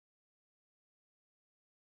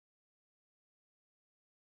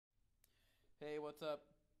Hey, what's up?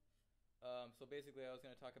 So basically, I was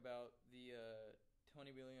going to talk about the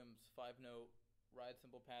Tony Williams five-note ride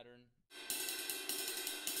cymbal pattern.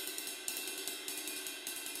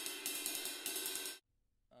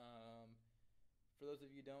 Um, for those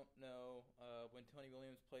of you who don't know, when Tony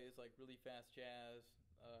Williams plays like really fast jazz,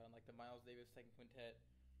 like the Miles Davis Second Quintet,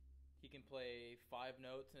 he can play five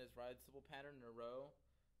notes in his ride cymbal pattern in a row.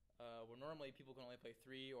 Where normally people can only play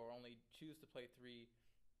three or only choose to play three.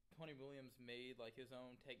 Tony Williams made like his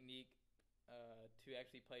own technique to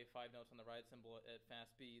actually play five notes on the ride cymbal at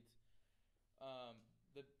fast speeds.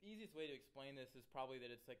 The easiest way to explain this is probably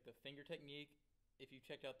that it's like the finger technique. If you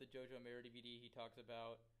checked out the Jojo Mayer DVD, he talks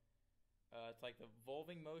about it's like the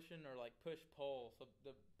volving motion or like push pull. So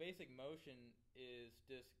the basic motion is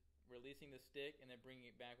just releasing the stick and then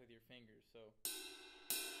bringing it back with your fingers.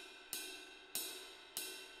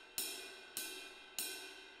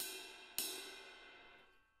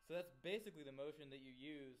 So that's basically the motion that you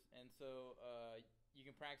use, and so you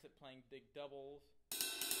can practice it playing big doubles.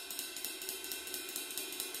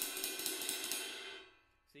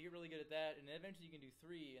 So you get really good at that, and then eventually you can do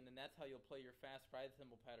three, and then that's how you'll play your fast ride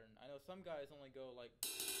cymbal pattern. I know some guys only go like,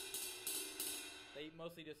 they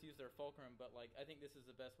mostly just use their fulcrum, but like I think this is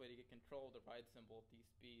the best way to get control of the ride cymbal at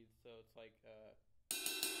these speeds. So it's like,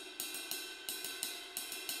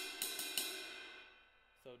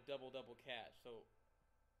 so double double catch. So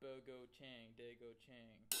bo go chang, de go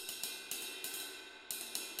chang.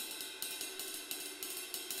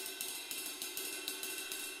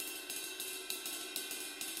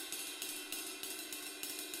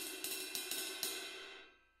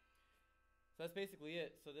 So that's basically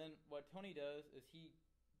it. So then what Tony does is he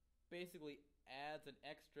basically adds an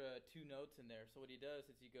extra two notes in there. So what he does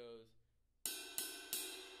is he goes,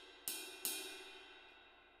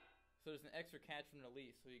 so there's an extra catch and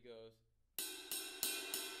release. So he goes,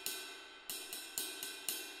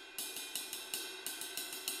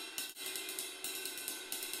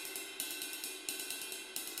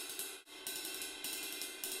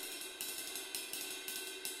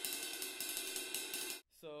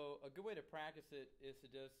 so a good way to practice it is to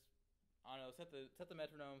just, I don't know, set the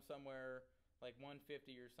metronome somewhere like 150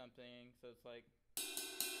 or something. So it's like,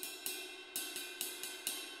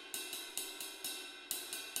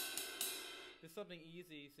 just something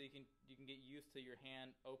easy so you can get used to your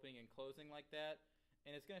hand opening and closing like that.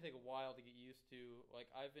 And it's gonna take a while to get used to. Like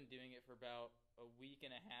I've been doing it for about a week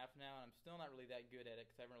and a half now, and I'm still not really that good at it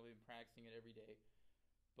because I haven't really been practicing it every day.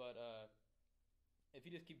 But if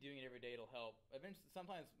you just keep doing it every day, it'll help. Eventually,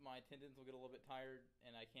 sometimes my tendons will get a little bit tired,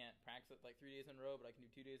 and I can't practice it like 3 days in a row, but I can do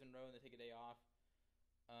 2 days in a row and then take a day off.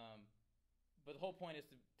 But the whole point is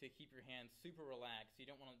to keep your hands super relaxed. You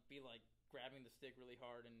don't want to be like grabbing the stick really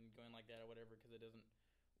hard and going like that or whatever because it doesn't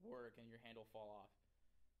work and your hand will fall off.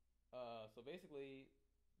 So basically,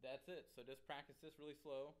 that's it. So just practice this really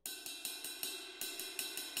slow.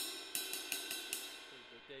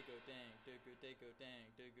 Day go dang, do go day go dang,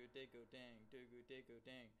 do go day go dang, do go day go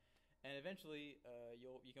dang, and eventually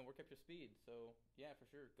you can work up your speed. So yeah, for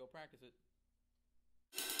sure, go practice it.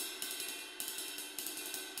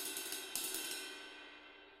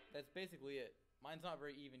 That's basically it. Mine's not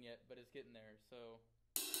very even yet, but it's getting there. So